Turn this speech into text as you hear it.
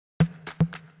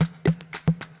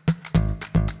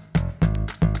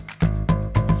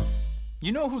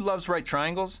You know who loves right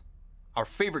triangles? Our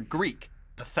favorite Greek,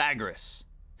 Pythagoras.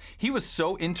 He was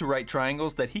so into right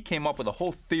triangles that he came up with a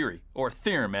whole theory, or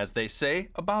theorem as they say,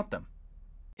 about them.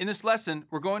 In this lesson,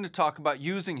 we're going to talk about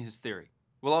using his theory.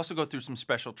 We'll also go through some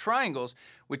special triangles,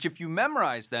 which if you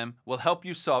memorize them, will help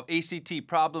you solve ACT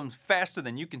problems faster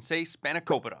than you can say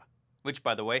spanakopita, which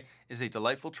by the way, is a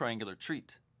delightful triangular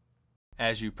treat.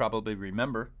 As you probably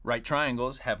remember, right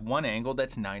triangles have one angle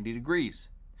that's 90 degrees.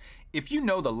 If you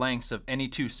know the lengths of any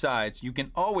two sides, you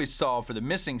can always solve for the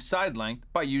missing side length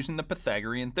by using the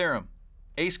Pythagorean theorem.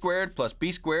 A squared plus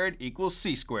b squared equals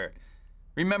c squared.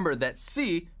 Remember that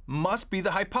c must be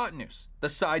the hypotenuse, the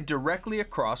side directly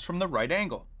across from the right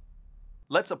angle.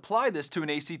 Let's apply this to an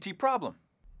ACT problem.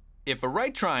 If a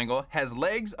right triangle has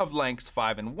legs of lengths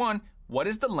 5 and 1, what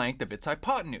is the length of its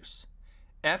hypotenuse?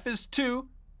 F is 2,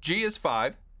 G is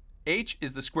 5, H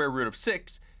is the square root of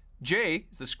 6, J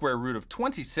is the square root of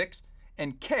 26,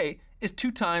 and K is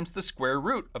 2 times the square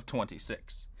root of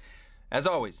 26. As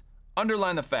always,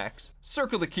 underline the facts,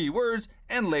 circle the key words,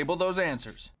 and label those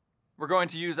answers. We're going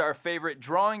to use our favorite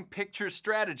drawing picture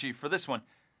strategy for this one.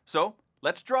 So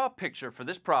let's draw a picture for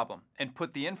this problem and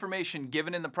put the information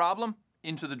given in the problem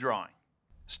into the drawing.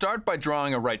 Start by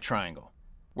drawing a right triangle.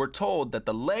 We're told that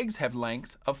the legs have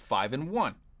lengths of 5 and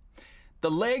 1. The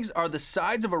legs are the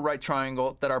sides of a right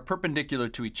triangle that are perpendicular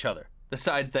to each other, the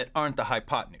sides that aren't the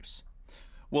hypotenuse.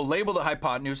 We'll label the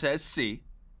hypotenuse as C.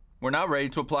 We're now ready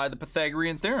to apply the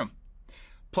Pythagorean theorem.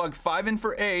 Plug 5 in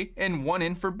for A and 1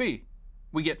 in for B.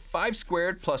 We get 5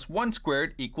 squared plus 1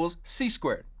 squared equals c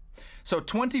squared. So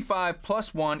 25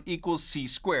 plus 1 equals c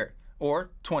squared,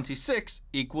 or 26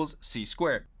 equals c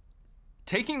squared.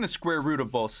 Taking the square root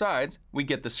of both sides, we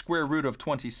get the square root of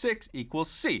 26 equals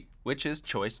c, which is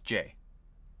choice J.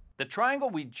 The triangle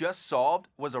we just solved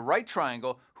was a right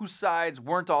triangle whose sides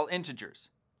weren't all integers.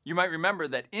 You might remember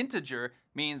that integer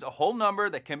means a whole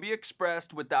number that can be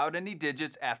expressed without any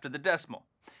digits after the decimal.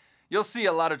 You'll see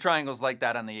a lot of triangles like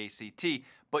that on the ACT,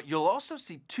 but you'll also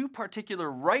see two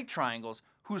particular right triangles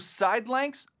whose side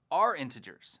lengths are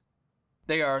integers.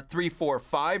 They are 3, 4,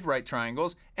 5 right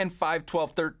triangles and 5,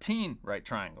 12, 13 right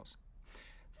triangles.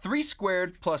 3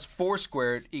 squared plus 4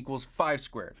 squared equals 5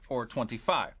 squared, or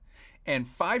 25. And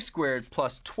 5 squared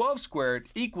plus 12 squared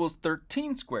equals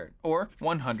 13 squared, or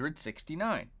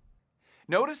 169.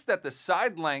 Notice that the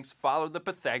side lengths follow the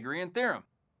Pythagorean theorem.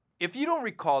 If you don't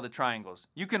recall the triangles,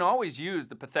 you can always use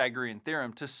the Pythagorean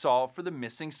theorem to solve for the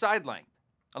missing side length.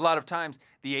 A lot of times,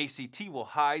 the ACT will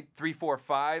hide 3, 4,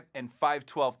 5 and 5,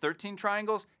 12, 13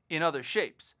 triangles in other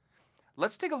shapes.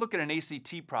 Let's take a look at an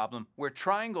ACT problem where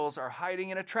triangles are hiding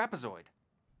in a trapezoid.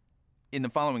 In the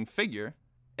following figure,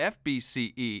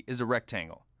 FBCE is a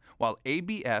rectangle, while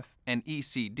ABF and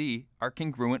ECD are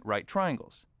congruent right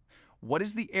triangles. What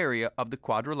is the area of the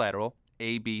quadrilateral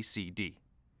ABCD?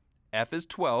 F is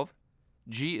 12,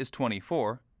 G is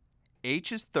 24,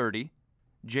 H is 30,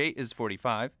 J is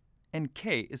 45, and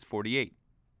K is 48.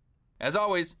 As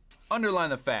always,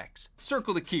 underline the facts,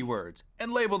 circle the keywords,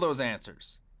 and label those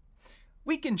answers.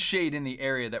 We can shade in the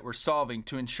area that we're solving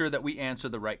to ensure that we answer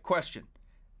the right question.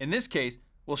 In this case,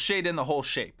 we'll shade in the whole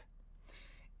shape.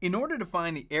 In order to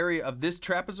find the area of this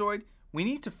trapezoid, we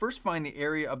need to first find the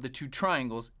area of the two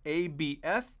triangles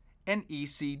ABF and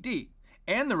ECD,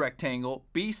 and the rectangle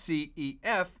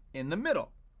BCEF in the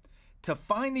middle. To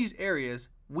find these areas,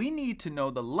 we need to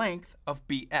know the length of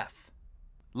BF.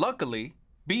 Luckily,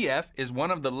 BF is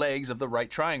one of the legs of the right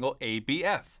triangle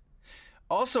ABF.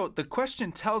 Also, the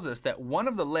question tells us that one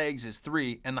of the legs is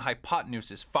 3 and the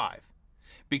hypotenuse is 5.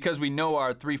 Because we know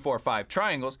our 3, 4, 5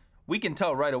 triangles, we can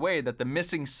tell right away that the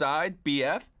missing side,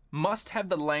 BF, must have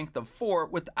the length of 4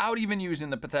 without even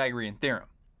using the Pythagorean theorem.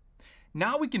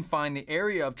 Now we can find the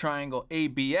area of triangle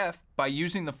ABF by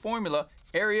using the formula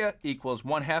area equals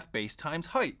 1/2 base times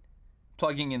height.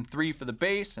 Plugging in 3 for the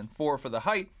base and 4 for the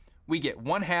height, we get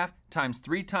 1/2 times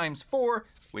 3 times 4,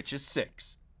 which is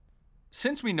 6.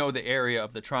 Since we know the area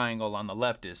of the triangle on the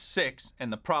left is 6,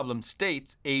 and the problem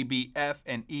states ABF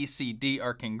and ECD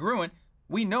are congruent,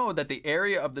 we know that the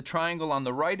area of the triangle on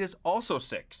the right is also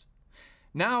 6.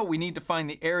 Now we need to find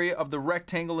the area of the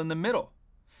rectangle in the middle.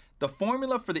 The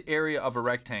formula for the area of a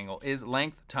rectangle is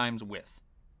length times width.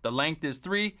 The length is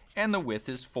 3 and the width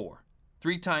is 4.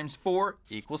 3 times 4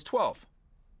 equals 12.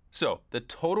 So the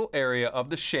total area of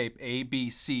the shape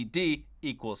ABCD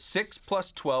equals 6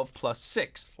 plus 12 plus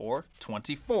 6, or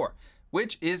 24,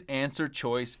 which is answer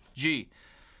choice G.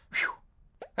 Whew.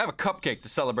 Have a cupcake to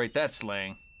celebrate that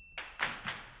slaying.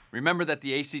 Remember that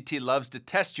the ACT loves to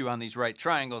test you on these right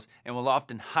triangles and will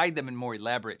often hide them in more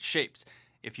elaborate shapes.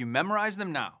 If you memorize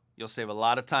them now, you'll save a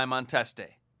lot of time on test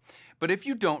day. But if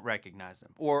you don't recognize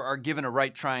them or are given a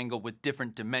right triangle with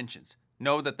different dimensions,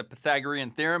 know that the Pythagorean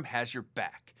theorem has your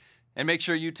back. And make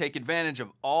sure you take advantage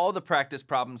of all the practice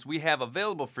problems we have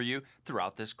available for you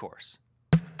throughout this course.